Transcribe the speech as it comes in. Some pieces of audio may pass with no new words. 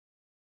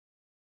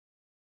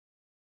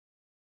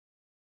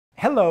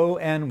Hello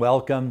and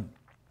welcome.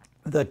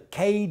 The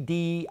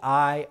KDIR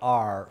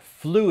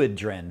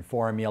Fluidren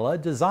formula,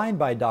 designed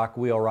by Doc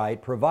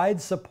Wheelwright,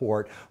 provides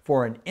support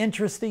for an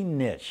interesting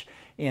niche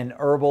in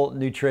herbal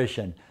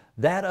nutrition,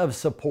 that of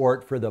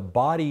support for the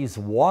body's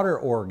water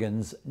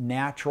organs'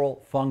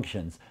 natural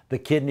functions, the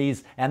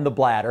kidneys and the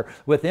bladder,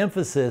 with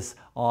emphasis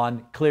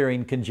on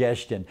clearing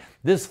congestion.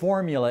 This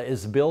formula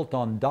is built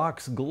on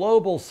Doc's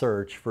global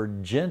search for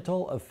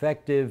gentle,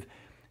 effective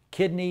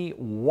kidney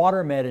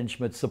water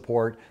management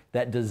support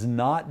that does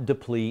not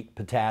deplete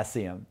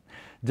potassium.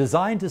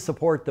 Designed to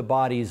support the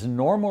body's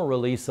normal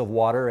release of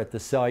water at the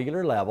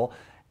cellular level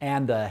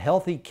and the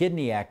healthy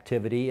kidney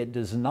activity, it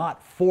does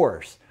not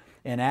force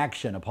an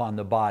action upon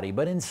the body,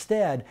 but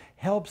instead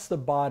helps the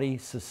body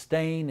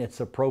sustain its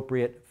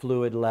appropriate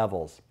fluid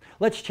levels.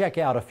 Let's check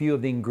out a few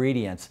of the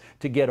ingredients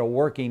to get a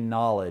working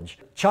knowledge.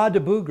 Chá de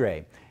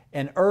bugre,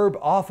 an herb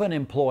often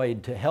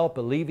employed to help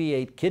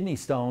alleviate kidney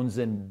stones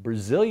in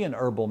Brazilian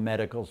herbal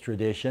medical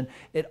tradition,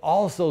 it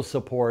also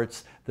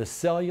supports the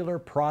cellular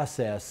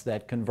process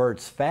that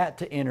converts fat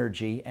to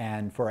energy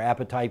and for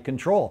appetite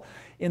control.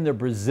 In the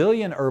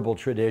Brazilian herbal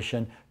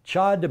tradition,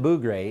 Chá de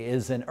bugre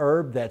is an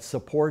herb that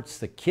supports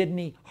the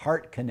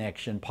kidney-heart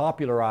connection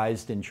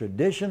popularized in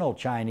traditional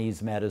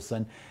Chinese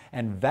medicine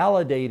and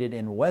validated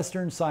in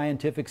Western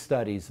scientific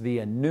studies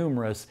via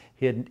numerous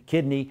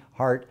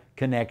kidney-heart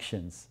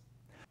connections.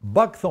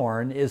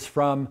 Buckthorn is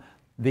from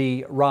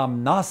the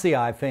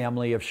Rhamnaceae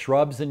family of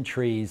shrubs and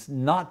trees,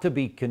 not to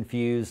be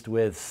confused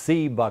with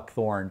sea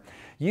buckthorn.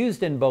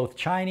 Used in both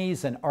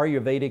Chinese and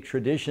Ayurvedic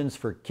traditions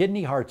for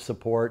kidney heart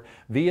support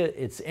via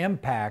its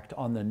impact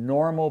on the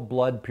normal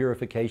blood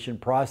purification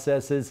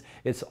processes,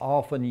 it's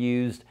often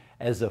used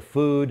as a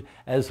food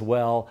as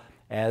well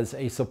as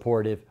a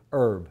supportive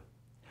herb.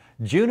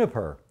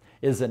 Juniper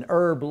is an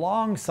herb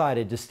long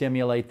cited to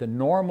stimulate the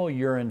normal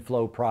urine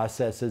flow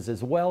processes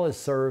as well as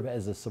serve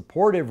as a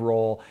supportive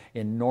role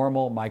in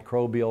normal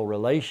microbial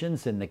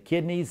relations in the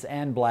kidneys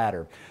and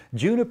bladder.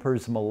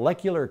 Juniper's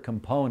molecular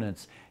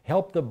components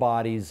help the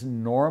body's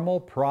normal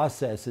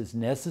processes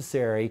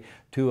necessary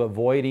to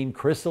avoiding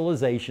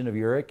crystallization of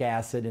uric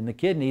acid in the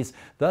kidneys,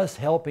 thus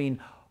helping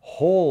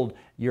hold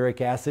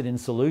uric acid in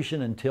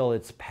solution until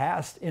it's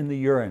passed in the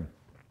urine.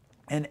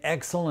 An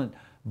excellent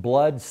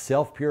blood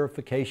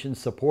self-purification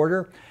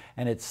supporter,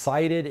 and it's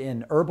cited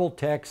in herbal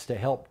texts to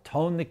help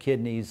tone the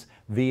kidneys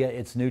via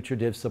its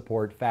nutritive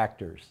support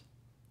factors.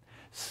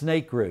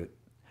 Snake root,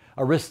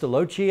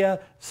 Aristolochia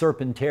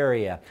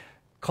serpentaria,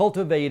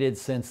 cultivated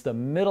since the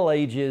Middle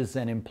Ages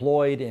and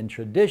employed in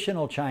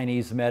traditional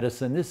Chinese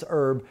medicine, this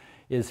herb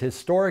is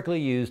historically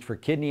used for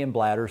kidney and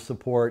bladder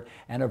support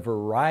and a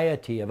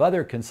variety of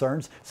other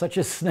concerns such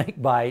as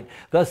snake bite,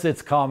 thus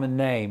its common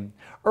name.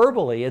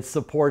 Herbally, it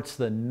supports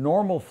the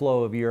normal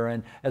flow of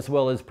urine as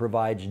well as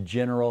provides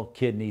general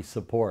kidney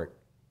support.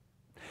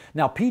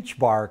 Now, peach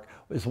bark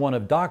is one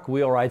of Doc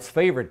Wheelwright's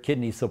favorite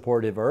kidney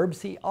supportive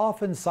herbs. He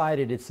often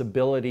cited its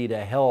ability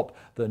to help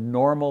the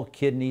normal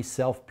kidney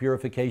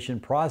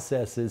self-purification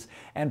processes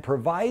and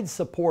provide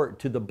support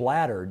to the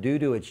bladder due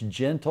to its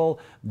gentle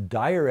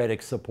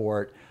diuretic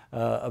support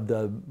of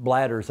the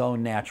bladder's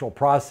own natural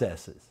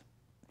processes.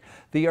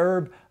 The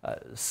herb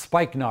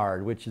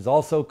spikenard, which is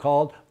also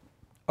called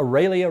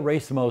Aurelia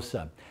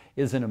racemosa,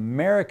 is an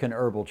American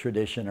herbal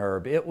tradition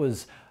herb. It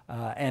was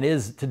and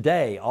is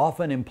today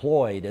often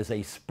employed as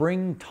a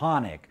spring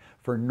tonic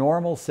for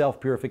normal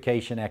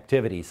self-purification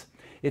activities.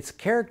 Its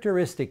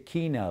characteristic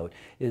keynote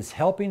is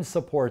helping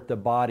support the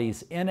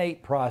body's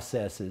innate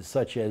processes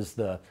such as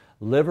the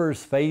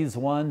liver's phase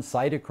 1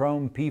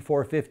 cytochrome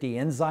P450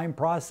 enzyme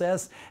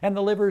process and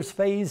the liver's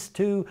phase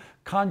 2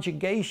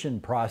 conjugation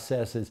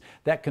processes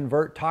that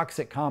convert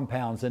toxic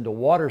compounds into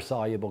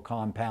water-soluble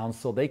compounds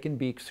so they can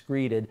be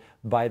excreted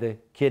by the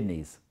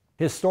kidneys.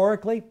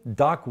 Historically,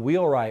 Doc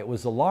Wheelwright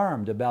was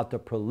alarmed about the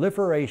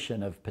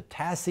proliferation of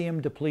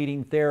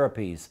potassium-depleting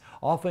therapies,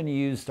 often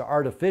used to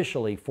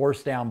artificially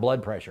force down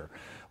blood pressure.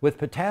 With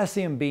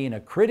potassium being a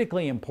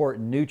critically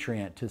important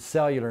nutrient to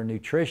cellular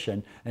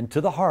nutrition and to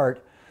the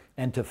heart,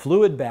 and to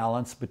fluid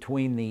balance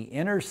between the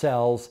inner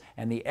cells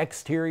and the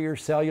exterior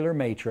cellular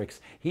matrix,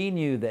 he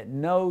knew that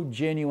no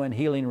genuine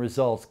healing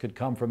results could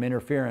come from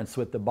interference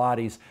with the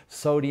body's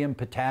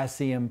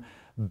sodium-potassium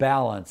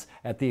balance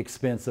at the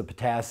expense of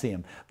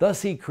potassium.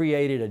 Thus, he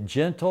created a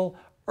gentle,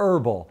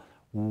 herbal,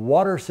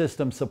 water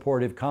system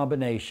supportive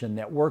combination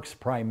that works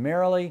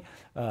primarily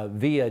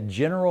via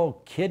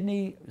general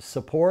kidney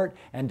support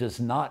and does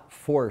not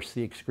force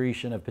the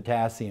excretion of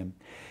potassium.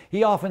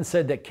 He often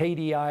said that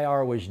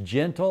KDIR was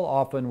gentle,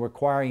 often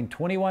requiring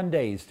 21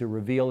 days to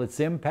reveal its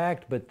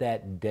impact, but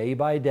that day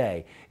by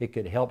day it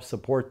could help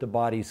support the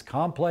body's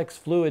complex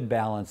fluid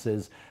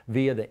balances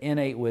via the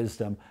innate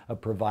wisdom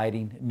of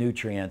providing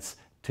nutrients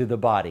to the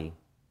body.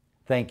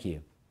 Thank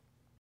you.